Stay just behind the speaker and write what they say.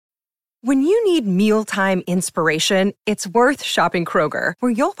When you need mealtime inspiration, it's worth shopping Kroger,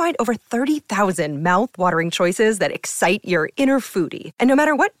 where you'll find over 30,000 mouth-watering choices that excite your inner foodie. And no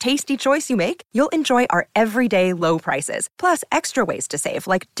matter what tasty choice you make, you'll enjoy our everyday low prices, plus extra ways to save,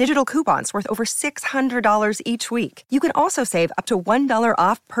 like digital coupons worth over $600 each week. You can also save up to $1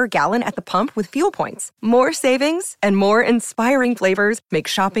 off per gallon at the pump with fuel points. More savings and more inspiring flavors make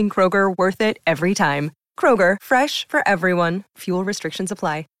shopping Kroger worth it every time. Kroger, fresh for everyone. Fuel restrictions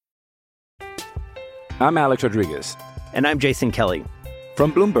apply. I'm Alex Rodriguez. And I'm Jason Kelly.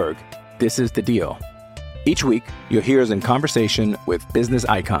 From Bloomberg, this is The Deal. Each week, you'll hear us in conversation with business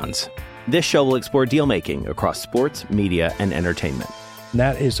icons. This show will explore deal-making across sports, media, and entertainment.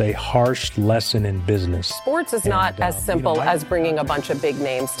 That is a harsh lesson in business. Sports is not as simple as bringing a bunch of big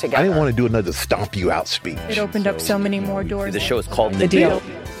names together. I didn't want to do another stomp you out speech. It opened up so many more doors. The show is called The Deal.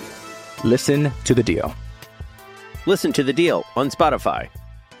 Listen to The Deal. Listen to The Deal on Spotify.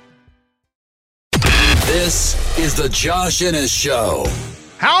 This is the Josh Ennis Show.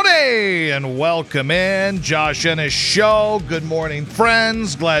 Howdy and welcome in. Josh Ennis Show. Good morning,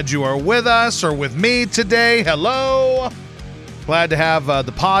 friends. Glad you are with us or with me today. Hello. Glad to have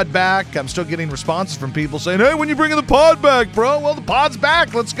the pod back. I'm still getting responses from people saying, hey, when you bringing the pod back, bro? Well, the pod's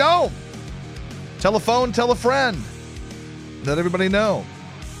back. Let's go. Tell a phone, tell a friend. Let everybody know.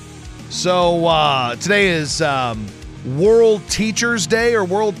 So today is World Teachers Day or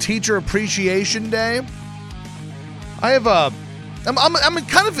World Teacher Appreciation Day. I got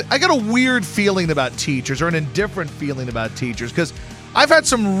a weird feeling about teachers, or an indifferent feeling about teachers, because I've had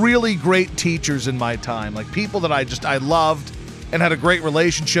some really great teachers in my time, like people that I loved and had a great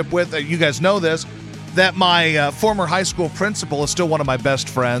relationship with. You guys know this, that my former high school principal is still one of my best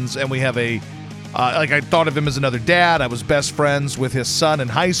friends, and we have I thought of him as another dad. I was best friends with his son in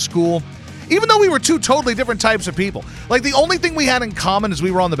high school, even though we were two totally different types of people. Like, the only thing we had in common is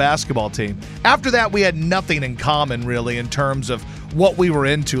we were on the basketball team. After that, we had nothing in common, really, in terms of what we were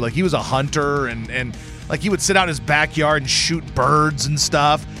into. Like, he was a hunter, and like, he would sit out in his backyard and shoot birds and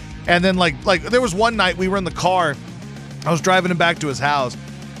stuff. And then, like there was one night we were in the car. I was driving him back to his house,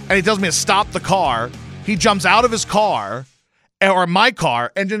 and he tells me to stop the car. He jumps out of his car, or my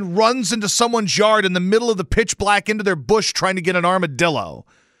car, and then runs into someone's yard in the middle of the pitch black into their bush trying to get an armadillo.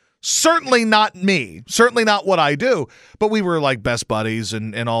 Certainly not me. Certainly not what I do. But we were like best buddies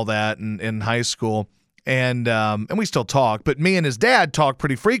and all that in high school. And we still talk. But me and his dad talk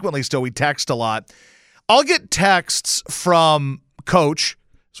pretty frequently still. We text a lot. I'll get texts from Coach,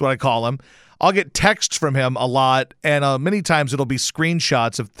 is what I call him. I'll get texts from him a lot. And many times it'll be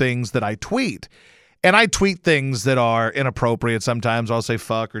screenshots of things that I tweet. And I tweet things that are inappropriate. Sometimes I'll say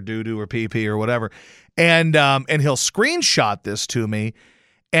fuck or doo-doo or pee-pee or whatever. And he'll screenshot this to me.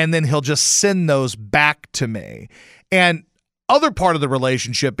 And then he'll just send those back to me. And other part of the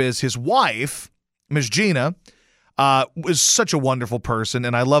relationship is his wife, Ms. Gina, was such a wonderful person,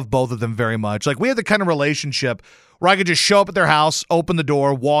 and I love both of them very much. Like, we had the kind of relationship where I could just show up at their house, open the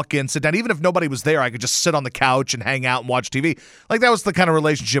door, walk in, sit down. Even if nobody was there, I could just sit on the couch and hang out and watch TV. Like, that was the kind of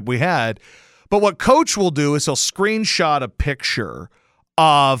relationship we had. But what Coach will do is he'll screenshot a picture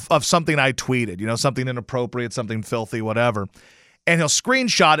of something I tweeted, something inappropriate, something filthy, whatever. And he'll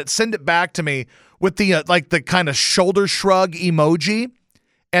screenshot it, send it back to me with the the kind of shoulder shrug emoji,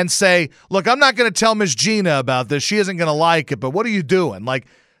 and say, look, I'm not going to tell Miss Gina about this. She isn't going to like it, but what are you doing? Like,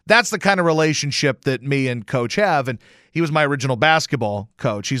 that's the kind of relationship that me and Coach have. And he was my original basketball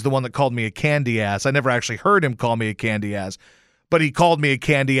coach. He's the one that called me a candy ass. I never actually heard him call me a candy ass, but he called me a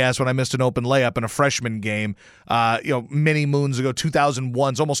candy ass when I missed an open layup in a freshman game, many moons ago,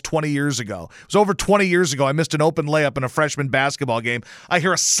 2001. It's almost 20 years ago. It was over 20 years ago. I missed an open layup in a freshman basketball game. I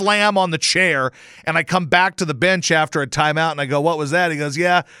hear a slam on the chair, and I come back to the bench after a timeout, and I go, what was that? He goes,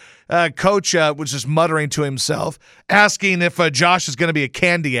 Coach was just muttering to himself, asking if Josh is going to be a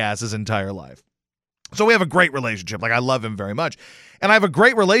candy ass his entire life. So we have a great relationship. Like, I love him very much. And I have a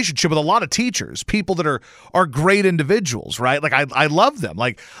great relationship with a lot of teachers, people that are great individuals, right? Like, I love them.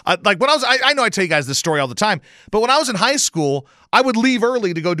 Like when I know I tell you guys this story all the time, but when I was in high school, I would leave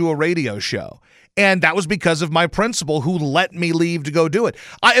early to go do a radio show. And that was because of my principal, who let me leave to go do it.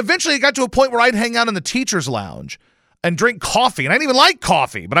 I eventually got to a point where I'd hang out in the teacher's lounge and drink coffee. And I didn't even like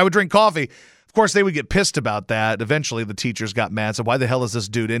coffee, but I would drink coffee. Of course, they would get pissed about that. Eventually, the teachers got mad, said, why the hell is this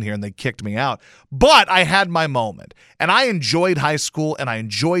dude in here? And they kicked me out. But I had my moment. And I enjoyed high school, and I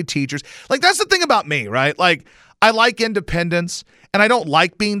enjoyed teachers. Like, that's the thing about me, right? Like, I like independence, and I don't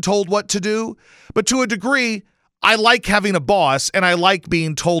like being told what to do. But to a degree, I like having a boss, and I like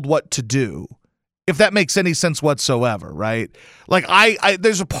being told what to do, if that makes any sense whatsoever, right? Like, I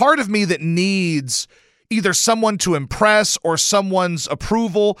there's a part of me that needs either someone to impress or someone's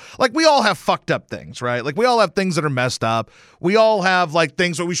approval. Like, we all have fucked up things, right? Like, we all have things that are messed up. We all have, like,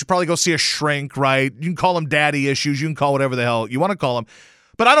 things where we should probably go see a shrink, right? You can call them daddy issues. You can call whatever the hell you want to call them.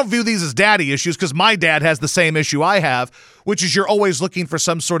 But I don't view these as daddy issues because my dad has the same issue I have, which is you're always looking for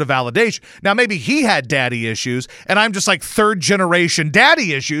some sort of validation. Now, maybe he had daddy issues, and I'm just like third-generation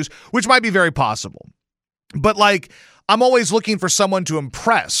daddy issues, which might be very possible. But, like, I'm always looking for someone to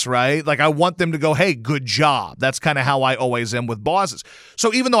impress, right? Like, I want them to go, hey, good job. That's kind of how I always am with bosses.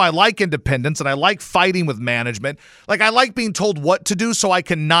 So even though I like independence and I like fighting with management, like, I like being told what to do so I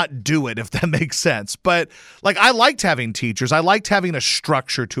can not do it, if that makes sense. But, like, I liked having teachers. I liked having a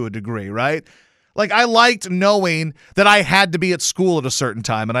structure to a degree, right? Like, I liked knowing that I had to be at school at a certain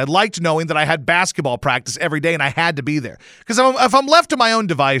time, and I liked knowing that I had basketball practice every day and I had to be there. Because if I'm left to my own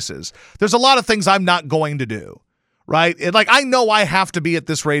devices, there's a lot of things I'm not going to do. Right? Like, I know I have to be at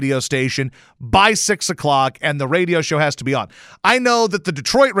this radio station by 6 o'clock and the radio show has to be on. I know that the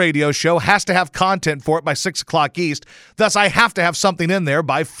Detroit radio show has to have content for it by 6 o'clock East. Thus, I have to have something in there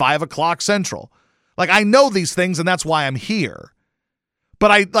by 5 o'clock Central. Like, I know these things and that's why I'm here.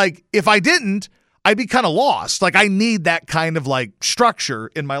 But if I didn't, I'd be kind of lost. Like, I need that kind of like structure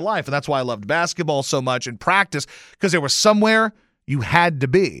in my life. And that's why I loved basketball so much and practice, because there was somewhere you had to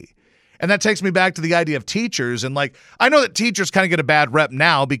be. And that takes me back to the idea of teachers. And, like, I know that teachers kind of get a bad rep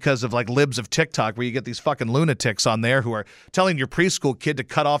now because of, like, libs of TikTok, where you get these fucking lunatics on there who are telling your preschool kid to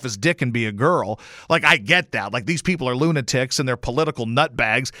cut off his dick and be a girl. Like, I get that. Like, these people are lunatics and they're political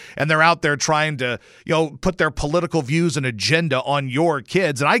nutbags, and they're out there trying to, you know, put their political views and agenda on your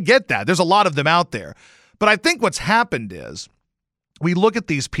kids. And I get that. There's a lot of them out there. But I think what's happened is we look at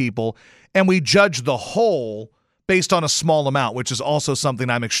these people and we judge the whole based on a small amount, which is also something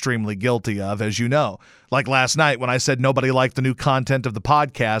I'm extremely guilty of, as you know. Like last night when I said nobody liked the new content of the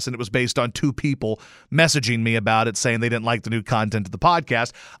podcast, and it was based on 2 people messaging me about it saying they didn't like the new content of the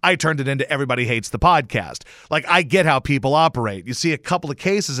podcast, I turned it into everybody hates the podcast. Like, I get how people operate. You see a couple of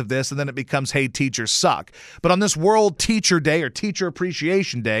cases of this, and then it becomes, hey, teachers suck. But on this World Teacher Day or Teacher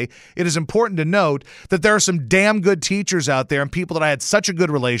Appreciation Day, it is important to note that there are some damn good teachers out there and people that I had such a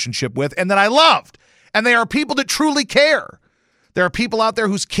good relationship with and that I loved. And they are people that truly care. There are people out there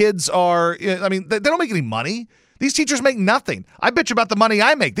whose kids are, I mean, they don't make any money. These teachers make nothing. I bitch about the money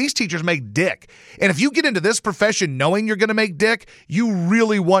I make. These teachers make dick. And if you get into this profession knowing you're going to make dick, you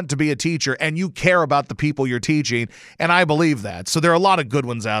really want to be a teacher and you care about the people you're teaching. And I believe that. So there are a lot of good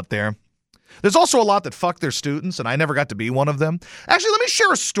ones out there. There's also a lot that fuck their students, and I never got to be one of them. Actually, let me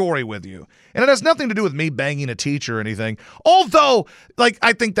share a story with you. And it has nothing to do with me banging a teacher or anything. Although, like,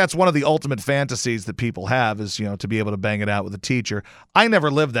 I think that's one of the ultimate fantasies that people have is, you know, to be able to bang it out with a teacher. I never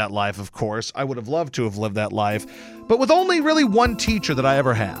lived that life, of course. I would have loved to have lived that life. But with only really one teacher that I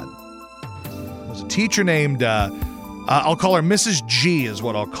ever had. It was a teacher named, I'll call her Mrs. G is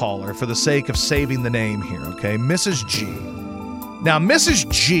what I'll call her for the sake of saving the name here, okay? Mrs. G. Now, Mrs.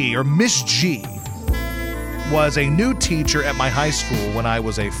 G, or Miss G, was a new teacher at my high school when I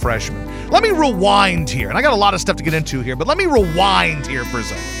was a freshman. Let me rewind here, and I got a lot of stuff to get into here, but let me rewind here for a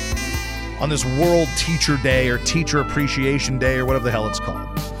second on this World Teacher Day or Teacher Appreciation Day or whatever the hell it's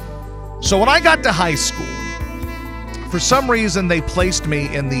called. So when I got to high school, for some reason they placed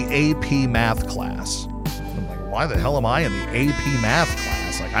me in the AP math class. I'm like, why the hell am I in the AP math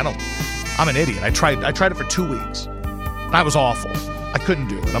class? Like, I'm an idiot. I tried it for 2 weeks. I was awful. I couldn't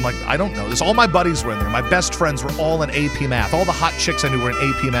do it. I'm like, I don't know this. All my buddies were in there. My best friends were all in AP math. All the hot chicks I knew were in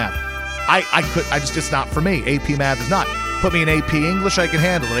AP math. It's not for me. AP math is not. Put me in AP English, I can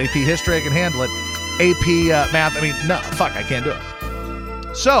handle it. AP History, I can handle it. AP math, I can't do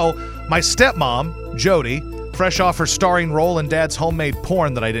it. So, my stepmom, Jody, fresh off her starring role in Dad's homemade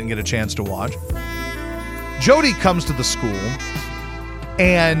porn that I didn't get a chance to watch, Jody comes to the school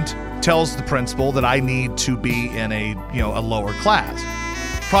and tells the principal that I need to be in a lower class.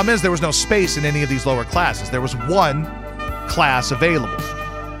 Problem is, there was no space in any of these lower classes. There was one class available.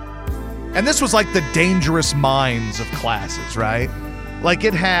 And this was like the Dangerous Minds of classes, right? Like,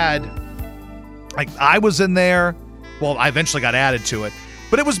 it had, like, I was in there. Well, I eventually got added to it.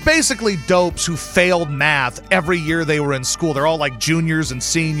 But it was basically dopes who failed math every year they were in school. They're all like juniors and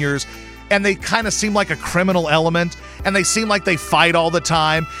seniors. And they kind of seem like a criminal element, and they seem like they fight all the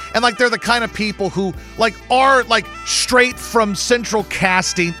time, and like they're the kind of people who like are like straight from central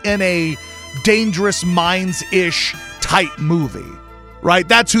casting in a Dangerous Minds-ish type movie, right?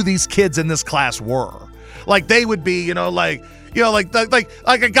 That's who these kids in this class were. Like, they would be, like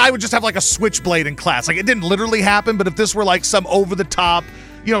a guy would just have like a switchblade in class. Like, it didn't literally happen, but if this were like some over the top,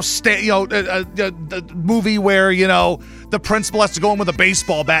 the movie where, the principal has to go in with a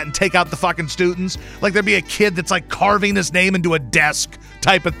baseball bat and take out the fucking students. Like there'd be a kid that's like carving his name into a desk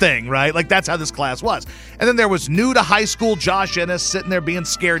type of thing, right? Like that's how this class was. And then there was new to high school Josh Ennis sitting there being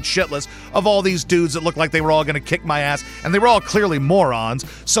scared shitless of all these dudes that looked like they were all going to kick my ass. And they were all clearly morons.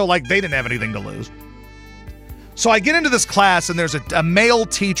 So like they didn't have anything to lose. So I get into this class, and there's a male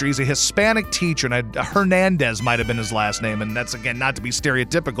teacher. He's a Hispanic teacher, and Hernandez might have been his last name. And that's, again, not to be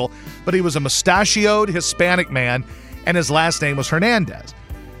stereotypical, but he was a mustachioed Hispanic man, and his last name was Hernandez.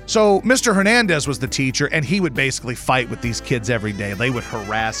 So Mr. Hernandez was the teacher, and he would basically fight with these kids every day. They would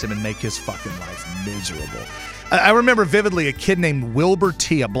harass him and make his fucking life miserable. I remember vividly a kid named Wilbur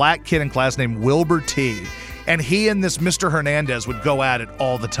T., a black kid in class named Wilbur T., and he and this Mr. Hernandez would go at it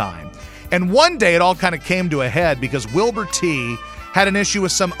all the time. And one day it all kind of came to a head because Wilbur T. had an issue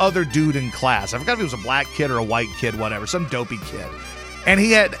with some other dude in class. I forgot if he was a black kid or a white kid, whatever, some dopey kid. And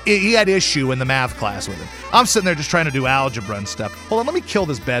he had issue in the math class with him. I'm sitting there just trying to do algebra and stuff. Hold on, let me kill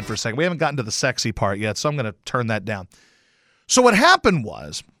this bed for a second. We haven't gotten to the sexy part yet, so I'm going to turn that down. So what happened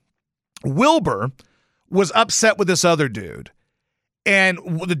was Wilbur was upset with this other dude. And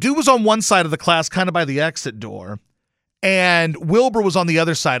the dude was on one side of the class, kind of by the exit door. And Wilbur was on the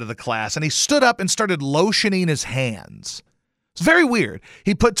other side of the class, and he stood up and started lotioning his hands. It's very weird.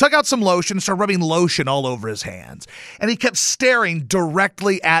 He took out some lotion and started rubbing lotion all over his hands. And he kept staring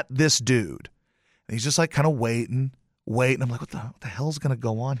directly at this dude. And he's just like kind of waiting. I'm like, what the hell's going to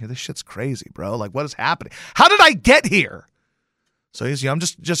go on here? This shit's crazy, bro. Like, what is happening? How did I get here? So he's, I'm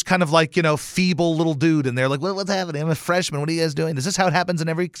just kind of like, feeble little dude in there. Like, what's happening? I'm a freshman. What are you guys doing? Is this how it happens in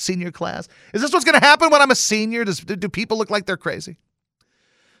every senior class? Is this what's going to happen when I'm a senior? Do people look like they're crazy?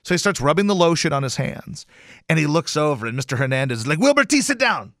 So he starts rubbing the lotion on his hands. And he looks over, and Mr. Hernandez is like, Wilbur T., sit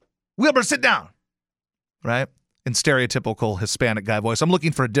down. Wilbur, sit down. Right? In stereotypical Hispanic guy voice. I'm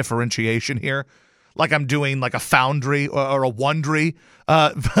looking for a differentiation here. Like I'm doing like a Foundry or a Wondery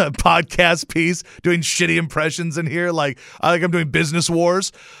podcast piece, doing shitty impressions in here. Like I'm doing Business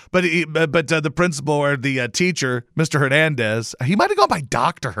Wars. But the principal or the teacher, Mr. Hernandez, he might have gone by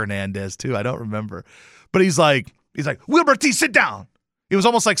Dr. Hernandez too. I don't remember. But he's like, Wilbur T., sit down. He was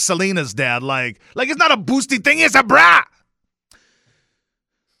almost like Selena's dad. Like it's not a boosty thing, it's a bra.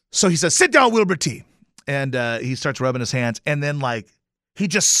 So he says, sit down, Wilbur T. And he starts rubbing his hands. And then he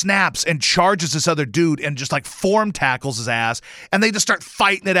just snaps and charges this other dude and just form tackles his ass. And they just start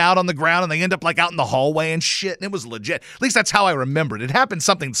fighting it out on the ground, and they end up out in the hallway and shit. And it was legit. At least that's how I remember it. It happened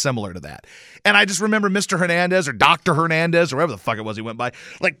something similar to that. And I just remember Mr. Hernandez or Dr. Hernandez or whatever the fuck it was he went by,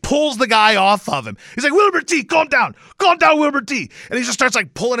 pulls the guy off of him. He's like, Wilbur T., calm down, Wilbur T. And he just starts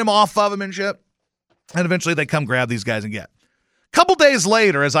pulling him off of him and shit. And eventually they come grab these guys and get. Couple days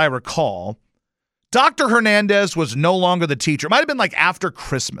later, as I recall, Dr. Hernandez was no longer the teacher. It might have been after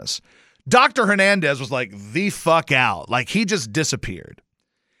Christmas. Dr. Hernandez was the fuck out. He just disappeared.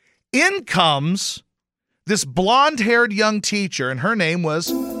 In comes this blonde-haired young teacher, and her name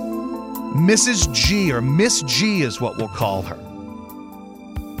was Mrs. G, or Miss G is what we'll call her.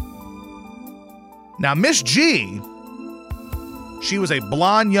 Now, Miss G, she was a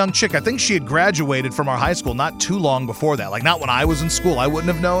blonde young chick. I think she had graduated from our high school not too long before that. Not when I was in school. I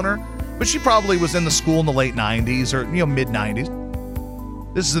wouldn't have known her. But she probably was in the school in the late 90s or,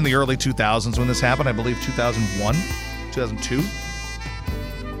 mid-90s. This is in the early 2000s when this happened. I believe 2001, 2002.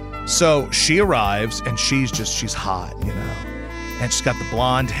 So she arrives, and she's hot, And she's got the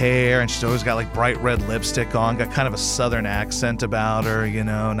blonde hair, and she's always got, bright red lipstick on, got kind of a southern accent about her,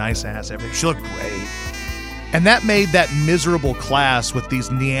 nice ass, everything. She looked great. And that made that miserable class with these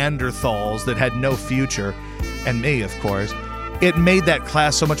Neanderthals that had no future, and me, of course, it made that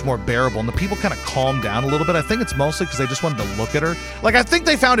class so much more bearable, and the people kind of calmed down a little bit. I think it's mostly because they just wanted to look at her. I think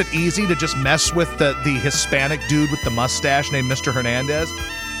they found it easy to just mess with the Hispanic dude with the mustache named Mr. Hernandez.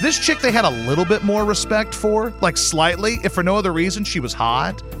 This chick they had a little bit more respect for, slightly, if for no other reason, she was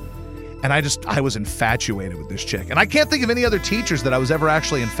hot. And I was infatuated with this chick. And I can't think of any other teachers that I was ever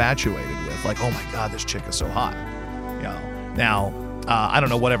actually infatuated with. Oh my God, this chick is so hot. Now, I don't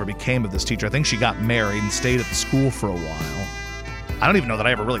know whatever became of this teacher. I think she got married and stayed at the school for a while. I don't even know that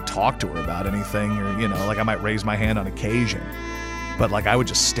I ever really talked to her about anything, or, I might raise my hand on occasion. But, I would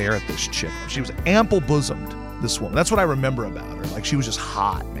just stare at this chick. She was ample-bosomed, this woman. That's what I remember about her. She was just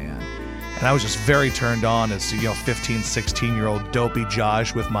hot, man. And I was just very turned on as, 15, 16-year-old dopey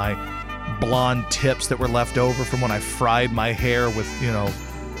Josh with my blonde tips that were left over from when I fried my hair with,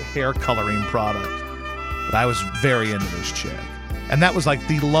 hair coloring product. But I was very into this chick. And that was,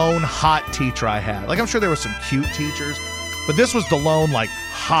 the lone hot teacher I had. I'm sure there were some cute teachers, but this was the lone,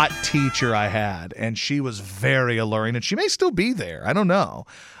 hot teacher I had, and she was very alluring, and she may still be there. I don't know.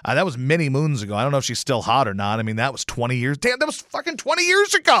 That was many moons ago. I don't know if she's still hot or not. I mean, that was 20 years. Damn, that was fucking 20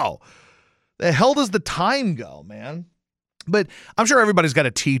 years ago. The hell does the time go, man? But I'm sure everybody's got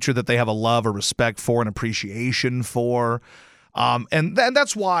a teacher that they have a love or respect for and appreciation for. And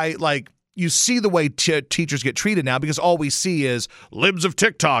that's why, like, you see the way teachers get treated now, because all we see is libs of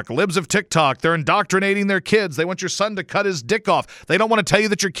TikTok. They're indoctrinating their kids. They want your son to cut his dick off. They don't want to tell you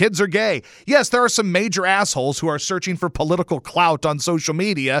that your kids are gay. Yes, there are some major assholes who are searching for political clout on social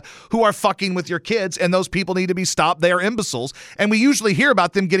media who are fucking with your kids, and those people need to be stopped. They are imbeciles. And we usually hear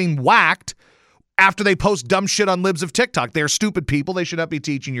about them getting whacked after they post dumb shit on libs of TikTok. They are stupid people. They should not be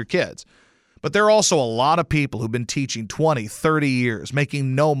teaching your kids. But there are also a lot of people who've been teaching 20, 30 years,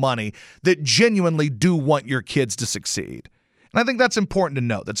 making no money, that genuinely do want your kids to succeed. And I think that's important to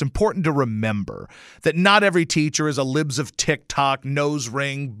know. That's important to remember, that not every teacher is a libs of TikTok, nose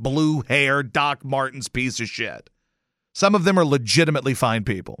ring, blue hair, Doc Martens piece of shit. Some of them are legitimately fine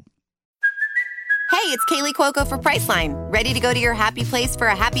people. Hey, it's Kaylee Cuoco for Priceline. Ready to go to your happy place for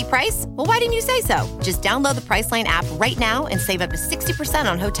a happy price? Well, why didn't you say so? Just download the Priceline app right now and save up to 60%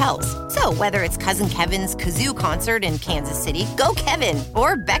 on hotels. So whether it's Cousin Kevin's Kazoo Concert in Kansas City, go Kevin,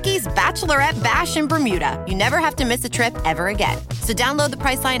 or Becky's Bachelorette Bash in Bermuda, you never have to miss a trip ever again. So download the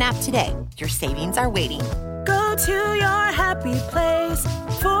Priceline app today. Your savings are waiting. Go to your happy place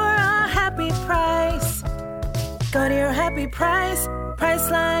for a happy price. Go to your happy price,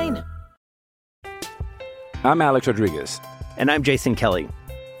 Priceline. I'm Alex Rodriguez. And I'm Jason Kelly.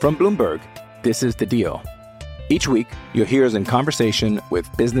 From Bloomberg, this is The Deal. Each week, you'll hear us in conversation with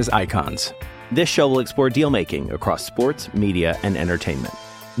business icons. This show will explore deal-making across sports, media, and entertainment.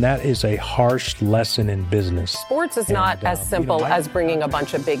 That is a harsh lesson in business. Sports is not as simple as bringing a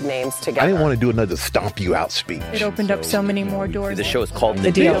bunch of big names together. I didn't want to do another stomp you out speech. It opened up so many more doors. The show is called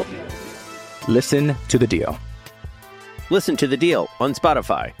The Deal. Listen to The Deal. Listen to The Deal on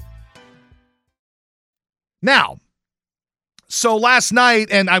Spotify. Now, so last night,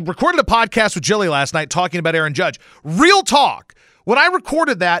 and I recorded a podcast with Jilly last night talking about Aaron Judge. Real talk. When I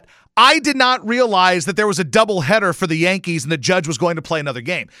recorded that, I did not realize that there was a doubleheader for the Yankees and the Judge was going to play another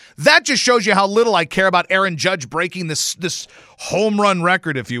game. That just shows you how little I care about Aaron Judge breaking this home run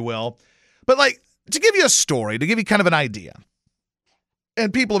record, if you will. But, like, to give you a story, to give you kind of an idea,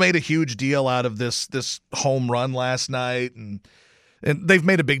 and people made a huge deal out of this home run last night, and they've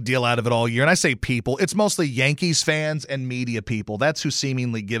made a big deal out of it all year. And I say people, it's mostly Yankees fans and media people. That's who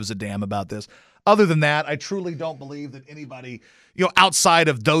seemingly gives a damn about this. Other than that, I truly don't believe that anybody, outside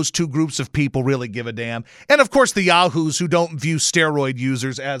of those two groups of people really give a damn. And, of course, the yahoos who don't view steroid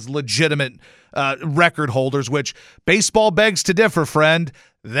users as legitimate record holders, which baseball begs to differ, friend.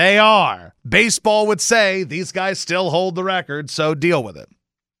 They are. Baseball would say these guys still hold the record, so deal with it.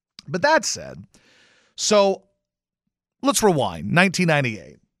 But that said, so let's rewind.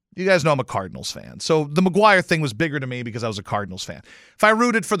 1998. You guys know I'm a Cardinals fan. So the McGuire thing was bigger to me because I was a Cardinals fan. If I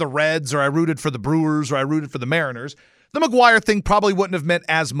rooted for the Reds or I rooted for the Brewers or I rooted for the Mariners, the McGuire thing probably wouldn't have meant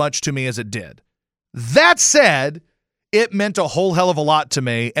as much to me as it did. That said, it meant a whole hell of a lot to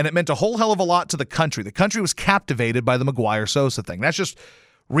me, and it meant a whole hell of a lot to the country. The country was captivated by the McGuire-Sosa thing. That's just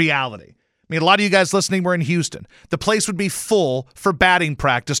reality. I mean, a lot of you guys listening were in Houston. The place would be full for batting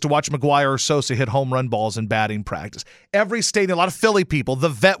practice to watch McGuire or Sosa hit home run balls in batting practice. Every stadium, a lot of Philly people, the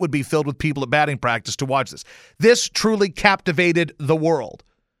Vet would be filled with people at batting practice to watch this. This truly captivated the world.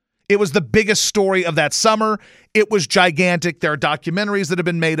 It was the biggest story of that summer. It was gigantic. There are documentaries that have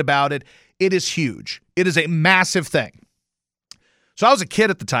been made about it. It is huge. It is a massive thing. So I was a kid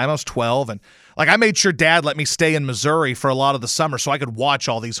at the time. I was 12, and I made sure Dad let me stay in Missouri for a lot of the summer so I could watch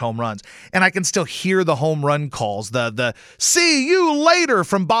all these home runs. And I can still hear the home run calls, the see you later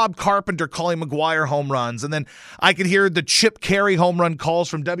from Bob Carpenter calling McGuire home runs. And then I could hear the Chip Carey home run calls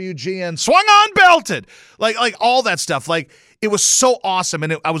from WGN, swung on, belted, like all that stuff. It was so awesome,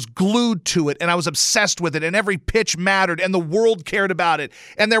 and I was glued to it, and I was obsessed with it, and every pitch mattered, and the world cared about it,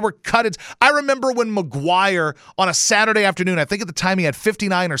 and there were cut-ins. I remember when McGuire, on a Saturday afternoon, I think at the time he had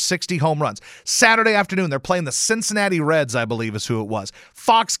 59 or 60 home runs. Saturday afternoon, they're playing the Cincinnati Reds, I believe is who it was.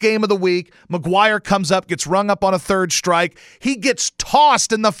 Fox game of the week, McGuire comes up, gets rung up on a third strike. He gets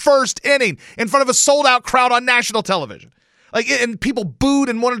tossed in the first inning in front of a sold-out crowd on national television. And people booed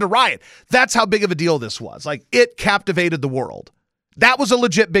and wanted to riot. That's how big of a deal this was. It captivated the world. That was a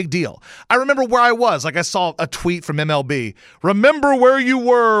legit big deal. I remember where I was. Like I saw a tweet from MLB. Remember where you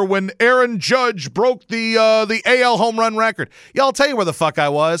were when Aaron Judge broke the AL home run record. Yeah, I'll tell you where the fuck I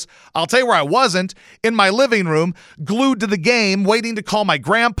was. I'll tell you where I wasn't. In my living room, glued to the game, waiting to call my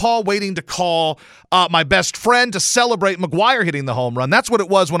grandpa, waiting to call my best friend to celebrate McGwire hitting the home run. That's what it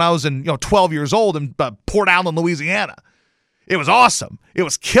was when I was in 12 years old in Port Allen, Louisiana. It was awesome. It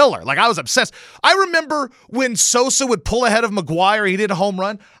was killer. Like, I was obsessed. I remember when Sosa would pull ahead of McGwire, he did a home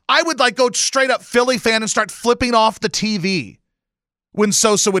run. I would go straight up Philly fan and start flipping off the TV when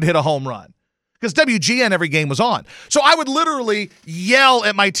Sosa would hit a home run because WGN every game was on. So I would literally yell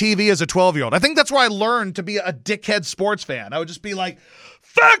at my TV as a 12-year-old. I think that's where I learned to be a dickhead sports fan. I would just be like,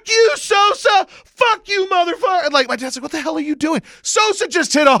 fuck you, Sosa! Fuck you, motherfucker! And my dad's like, what the hell are you doing? Sosa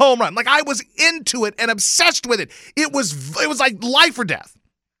just hit a home run. I was into it and obsessed with it. It was like life or death.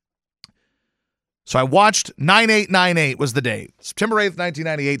 So I watched 9898 was the date. September 8th,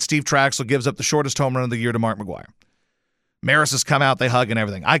 1998, Steve Traxel gives up the shortest home run of the year to Mark McGwire. Maris has come out, they hug and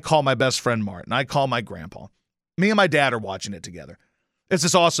everything. I call my best friend Martin. I call my grandpa. Me and my dad are watching it together. It's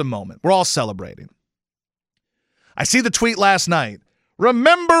this awesome moment. We're all celebrating. I see the tweet last night.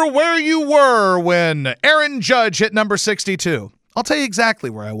 Remember where you were when Aaron Judge hit number 62. I'll tell you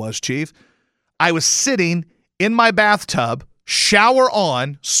exactly where I was, Chief. I was sitting in my bathtub, shower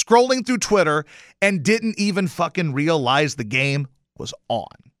on, scrolling through Twitter, and didn't even fucking realize the game was on.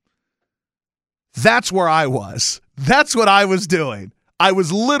 That's where I was. That's what I was doing. I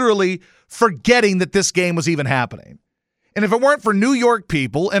was literally forgetting that this game was even happening. And if it weren't for New York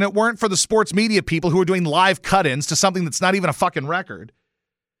people and it weren't for the sports media people who are doing live cut-ins to something that's not even a fucking record,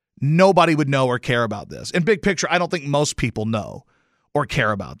 nobody would know or care about this. In big picture, I don't think most people know or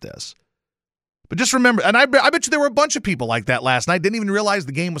care about this. But just remember, and I bet you there were a bunch of people like that last night, didn't even realize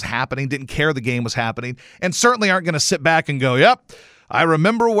the game was happening, didn't care the game was happening, and certainly aren't going to sit back and go, yep, I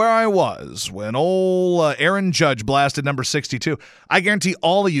remember where I was when old Aaron Judge blasted number 62. I guarantee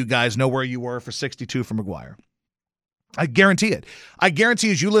all of you guys know where you were for 62 for McGwire. I guarantee it. I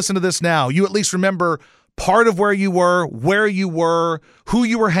guarantee as you listen to this now, you at least remember part of where you were, who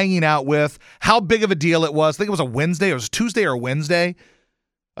you were hanging out with, how big of a deal it was. I think it was a Wednesday, it was Tuesday or Wednesday,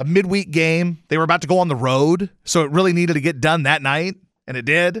 a midweek game. They were about to go on the road, so it really needed to get done that night, and it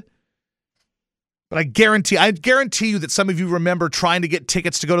did. But I guarantee you that some of you remember trying to get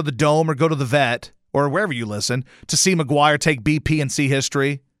tickets to go to the Dome or go to the Vet or wherever you listen to see McGwire take BP and see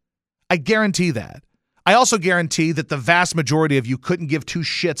history. I guarantee that. I also guarantee that the vast majority of you couldn't give two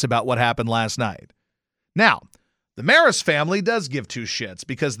shits about what happened last night. Now, the Maris family does give two shits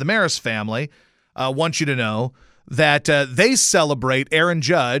because the Maris family wants you to know that they celebrate Aaron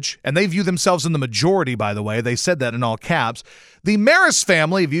Judge, and they view themselves in the majority, by the way. They said that in all caps. The Maris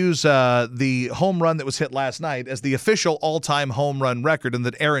family views the home run that was hit last night as the official all-time home run record, and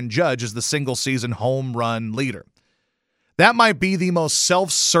that Aaron Judge is the single-season home run leader. That might be the most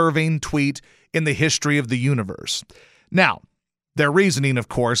self-serving tweet in the history of the universe. Now, their reasoning, of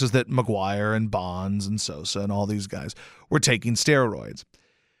course, is that McGwire and Bonds and Sosa and all these guys were taking steroids.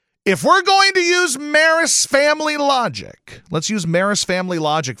 If we're going to use Maris family logic, let's use Maris family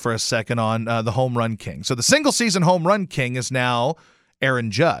logic for a second on the home run king. So the single-season home run king is now Aaron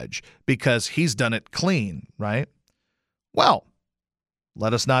Judge because he's done it clean, right? Well,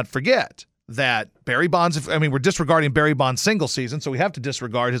 let us not forget that Barry Bonds, we're disregarding Barry Bonds' single season, so we have to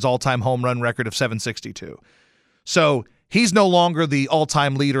disregard his all-time home run record of 762. So he's no longer the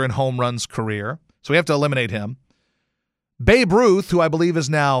all-time leader in home runs career, so we have to eliminate him. Babe Ruth, who I believe is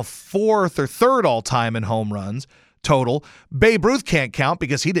now fourth or third all-time in home runs total, Babe Ruth can't count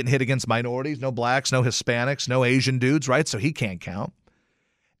because he didn't hit against minorities, no blacks, no Hispanics, no Asian dudes, right? So he can't count.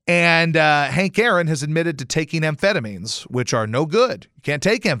 And Hank Aaron has admitted to taking amphetamines, which are no good. You can't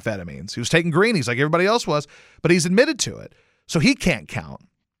take amphetamines. He was taking greenies like everybody else was, but he's admitted to it. So he can't count.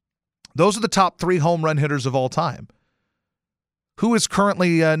 Those are the top three home run hitters of all time. Who is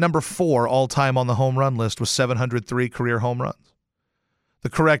currently number 4 all-time on the home run list with 703 career home runs? The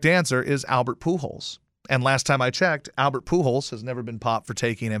correct answer is Albert Pujols. And last time I checked, Albert Pujols has never been popped for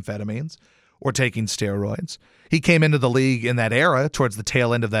taking amphetamines or taking steroids. He came into the league in that era, towards the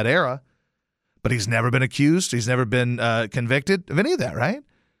tail end of that era, but he's never been accused. He's never been convicted of any of that, right?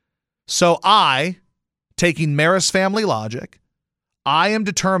 So taking Maris family logic, I am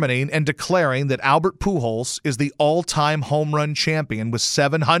determining and declaring that Albert Pujols is the all-time home run champion with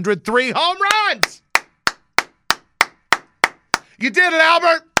 703 home runs. You did it,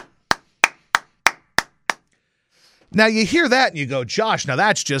 Albert. Now, you hear that and you go, Josh, now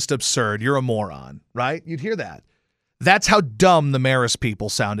that's just absurd. You're a moron, right? You'd hear that. That's how dumb the Maris people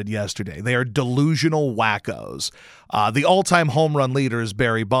sounded yesterday. They are delusional wackos. The all-time home run leader is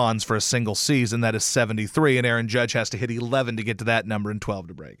Barry Bonds for a single season. That is 73, and Aaron Judge has to hit 11 to get to that number and 12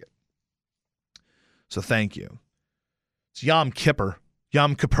 to break it. So thank you. It's Yom Kippur.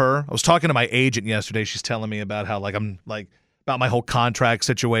 Yom Kippur. I was talking to my agent yesterday. She's telling me about how I'm about my whole contract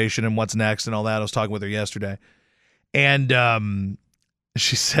situation and what's next and all that. I was talking with her yesterday. And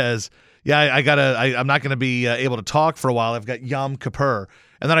she says, yeah, I'm not going to be able to talk for a while. I've got Yom Kippur.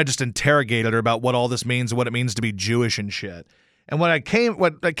 And then I just interrogated her about what all this means and what it means to be Jewish and shit. And what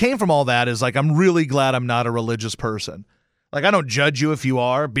came from all that is I'm really glad I'm not a religious person. I don't judge you if you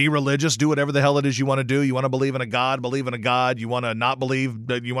are. Be religious. Do whatever the hell it is you want to do. You want to believe in a God, believe in a God. You want to not believe,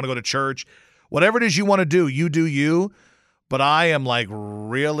 you want to go to church. Whatever it is you want to do, you do you. But I am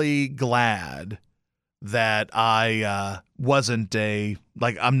really glad that I wasn't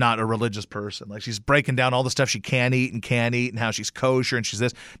I'm not a religious person. She's breaking down all the stuff she can eat and can't eat and how she's kosher and she's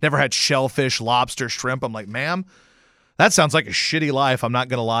this. Never had shellfish, lobster, shrimp. I'm like, ma'am, that sounds like a shitty life. I'm not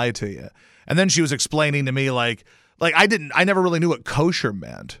going to lie to you. And then she was explaining to me I never really knew what kosher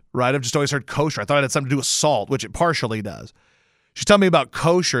meant, right? I've just always heard kosher. I thought it had something to do with salt, which it partially does. She's telling me about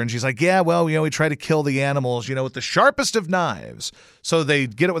kosher, and she's like, yeah, well, we try to kill the animals, with the sharpest of knives, so they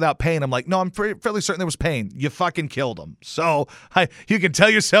get it without pain. I'm like, no, I'm fairly certain there was pain. You fucking killed them. So you can tell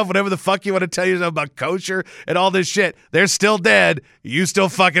yourself whatever the fuck you want to tell yourself about kosher and all this shit. They're still dead. You still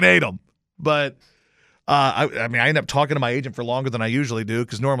fucking ate them. But I end up talking to my agent for longer than I usually do,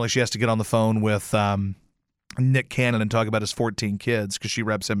 because normally she has to get on the phone with Nick Cannon and talk about his 14 kids, because she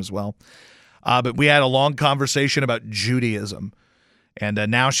reps him as well. But we had a long conversation about Judaism. And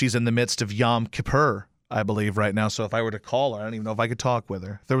now she's in the midst of Yom Kippur, I believe, right now. So if I were to call her, I don't even know if I could talk with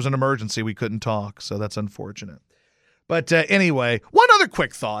her. If there was an emergency, we couldn't talk. So that's unfortunate. But anyway, one other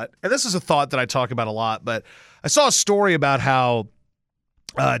quick thought. And this is a thought that I talk about a lot. But I saw a story about how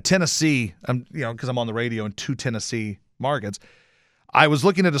Tennessee, because I'm on the radio in 2 Tennessee markets. I was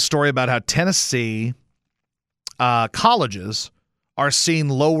looking at a story about how Tennessee colleges are seeing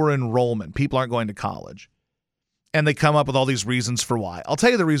lower enrollment. People aren't going to college. And they come up with all these reasons for why. I'll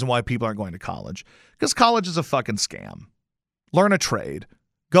tell you the reason why people aren't going to college. Because college is a fucking scam. Learn a trade.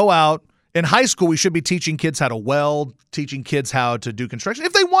 Go out. In high school, we should be teaching kids how to weld, teaching kids how to do construction.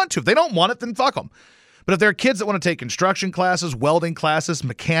 If they want to. If they don't want it, then fuck them. But if there are kids that want to take construction classes, welding classes,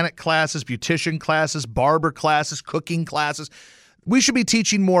 mechanic classes, beautician classes, barber classes, cooking classes, we should be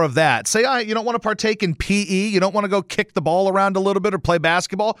teaching more of that. Say, you don't want to partake in PE, you don't want to go kick the ball around a little bit or play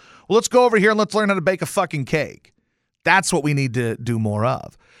basketball? Well, let's go over here and let's learn how to bake a fucking cake. That's what we need to do more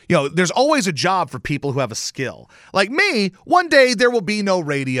of. There's always a job for people who have a skill. Like me, one day there will be no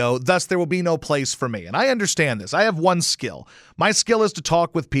radio, thus there will be no place for me. And I understand this. I have one skill. My skill is to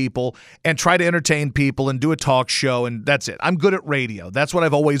talk with people and try to entertain people and do a talk show, and that's it. I'm good at radio. That's what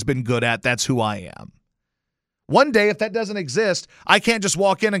I've always been good at. That's who I am. One day, if that doesn't exist, I can't just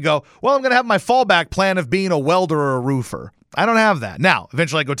walk in and go, well, I'm going to have my fallback plan of being a welder or a roofer. I don't have that. Now,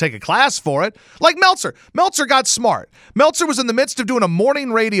 eventually I go take a class for it. Like Meltzer. Meltzer got smart. Meltzer was in the midst of doing a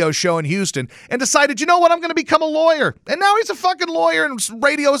morning radio show in Houston and decided, you know what, I'm going to become a lawyer. And now he's a fucking lawyer, and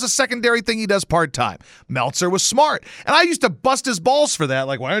radio is a secondary thing he does part-time. Meltzer was smart. And I used to bust his balls for that.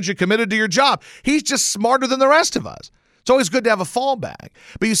 Like, why aren't you committed to your job? He's just smarter than the rest of us. It's always good to have a fallback.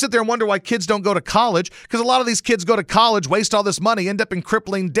 But you sit there and wonder why kids don't go to college, because a lot of these kids go to college, waste all this money, end up in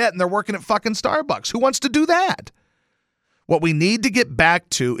crippling debt, and they're working at fucking Starbucks. Who wants to do that? What we need to get back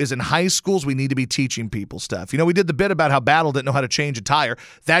to is in high schools, we need to be teaching people stuff. We did the bit about how Battle didn't know how to change a tire.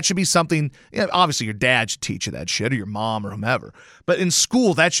 That should be something, obviously your dad should teach you that shit, or your mom or whomever. But in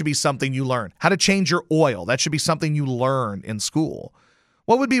school, that should be something you learn. How to change your oil. That should be something you learn in school.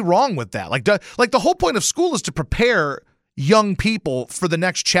 What would be wrong with that? Like the whole point of school is to prepare young people for the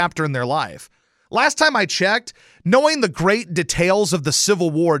next chapter in their life. Last time I checked, knowing the great details of the Civil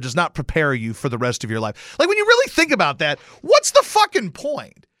War does not prepare you for the rest of your life. Like, when you really think about that, what's the fucking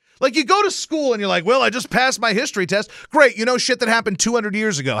point? Like, you go to school and you're like, well, I just passed my history test. Great, shit that happened 200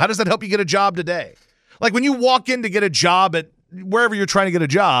 years ago. How does that help you get a job today? Like, when you walk in to get a job at wherever you're trying to get a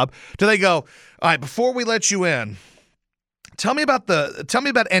job, do they go, all right, before we let you in, tell me about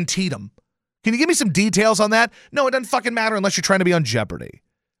Antietam. Can you give me some details on that? No, it doesn't fucking matter unless you're trying to be on Jeopardy.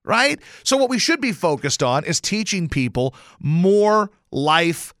 Right? So what we should be focused on is teaching people more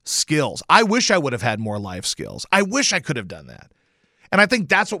life skills. I wish I would have had more life skills. I wish I could have done that. And I think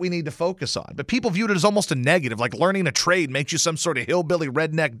that's what we need to focus on. But people viewed it as almost a negative, like learning a trade makes you some sort of hillbilly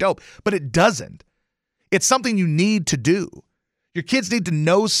redneck dope. But it doesn't. It's something you need to do. Your kids need to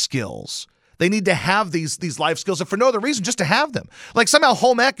know skills They need to have these life skills, and for no other reason, just to have them. Like somehow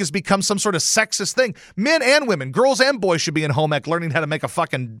home ec has become some sort of sexist thing. Men and women, girls and boys should be in home ec learning how to make a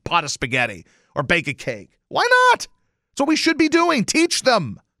fucking pot of spaghetti or bake a cake. Why not? That's what we should be doing. Teach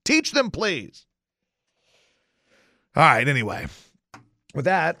them. Teach them, please. All right, anyway. With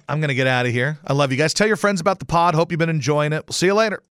that, I'm going to get out of here. I love you guys. Tell your friends about the pod. Hope you've been enjoying it. We'll see you later.